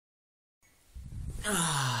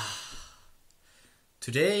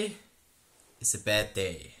Today is a bad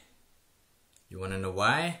day. You wanna know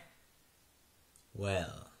why?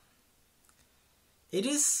 Well, it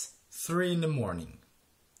is 3 in the morning.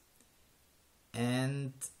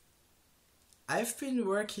 And I've been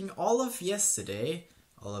working all of yesterday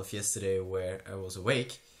where I was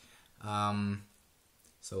awake.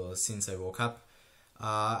 So since I woke up,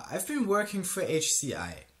 I've been working for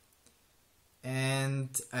HCI.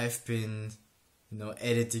 And I've been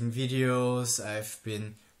editing videos, I've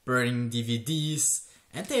been burning DVDs,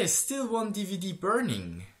 and there's still one DVD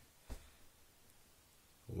burning.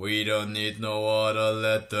 We don't need no water,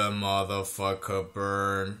 let the motherfucker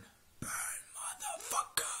burn. Burn,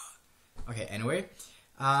 motherfucker. Okay, anyway.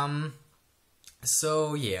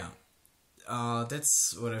 So yeah.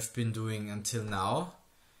 That's what I've been doing until now.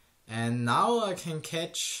 And now I can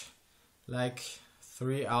catch like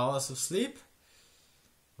 3 hours of sleep.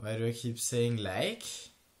 Why do I keep saying like?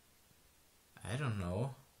 I don't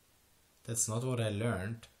know. That's not what I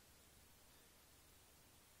learned.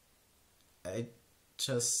 I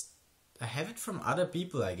have it from other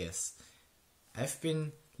people, I guess. I've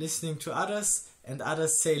been listening to others and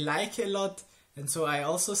others say like a lot, and so I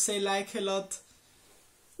also say like a lot.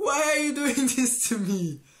 Why are you doing this to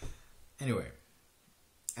me? Anyway,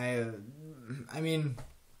 I mean,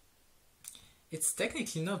 it's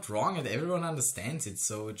technically not wrong and everyone understands it,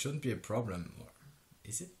 so it shouldn't be a problem. Or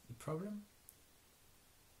is it a problem?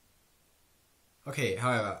 Okay,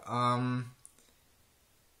 however,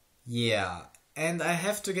 yeah, and I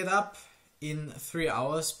have to get up in 3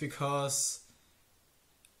 hours because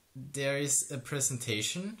there is a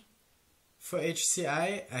presentation for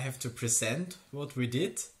HCI. I have to present what we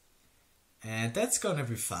did, and that's gonna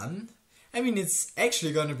be fun. I mean, it's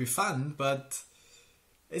actually gonna be fun, but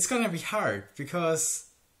it's gonna be hard because,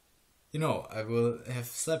 I will have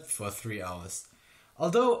slept for 3 hours.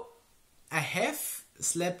 Although, I have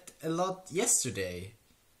slept a lot yesterday.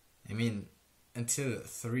 I mean, until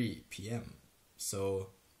 3 p.m.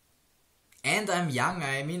 So, and I'm young,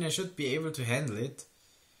 I mean, I should be able to handle it.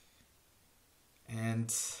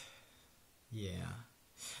 And, yeah.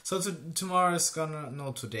 So tomorrow is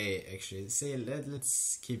today actually.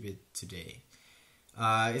 Let's keep it today.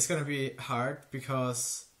 It's gonna be hard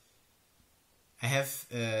because I have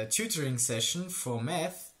a tutoring session for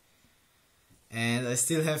math and I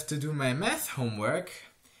still have to do my math homework,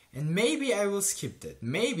 and maybe I will skip that.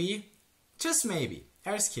 Maybe, just maybe,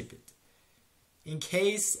 I'll skip it in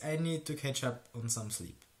case I need to catch up on some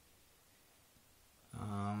sleep.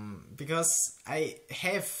 Because I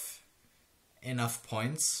have enough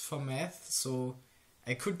points for math, so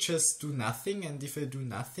I could just do nothing, and if I do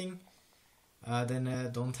nothing, then I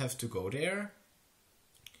don't have to go there.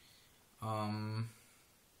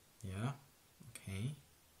 Yeah, okay.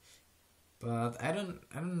 But I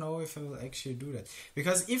don't know if I will actually do that.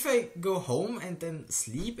 Because if I go home and then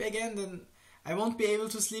sleep again, then I won't be able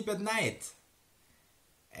to sleep at night.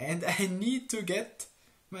 And I need to get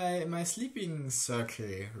my sleeping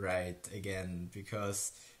circle right again,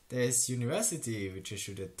 because there's university which I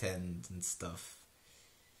should attend and stuff.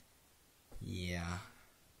 Yeah,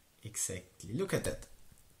 exactly. Look at that.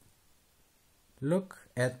 Look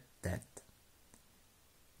at that.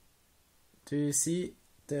 Do you see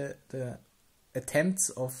the attempts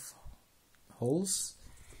of holes?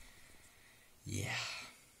 Yeah.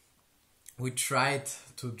 We tried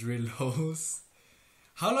to drill holes.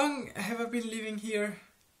 How long have I been living here?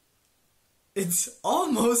 It's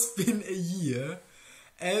almost been a year,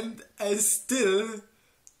 and I still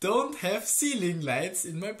don't have ceiling lights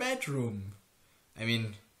in my bedroom. I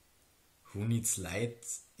mean, who needs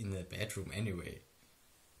lights in a bedroom anyway?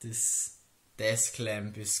 This desk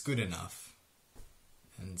lamp is good enough.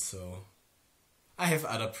 And so, I have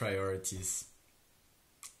other priorities.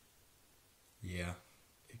 Yeah,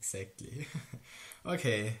 exactly.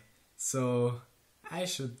 Okay, so I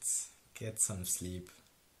should get some sleep.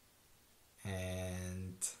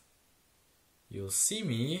 And you'll see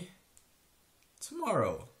me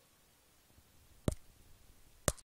tomorrow.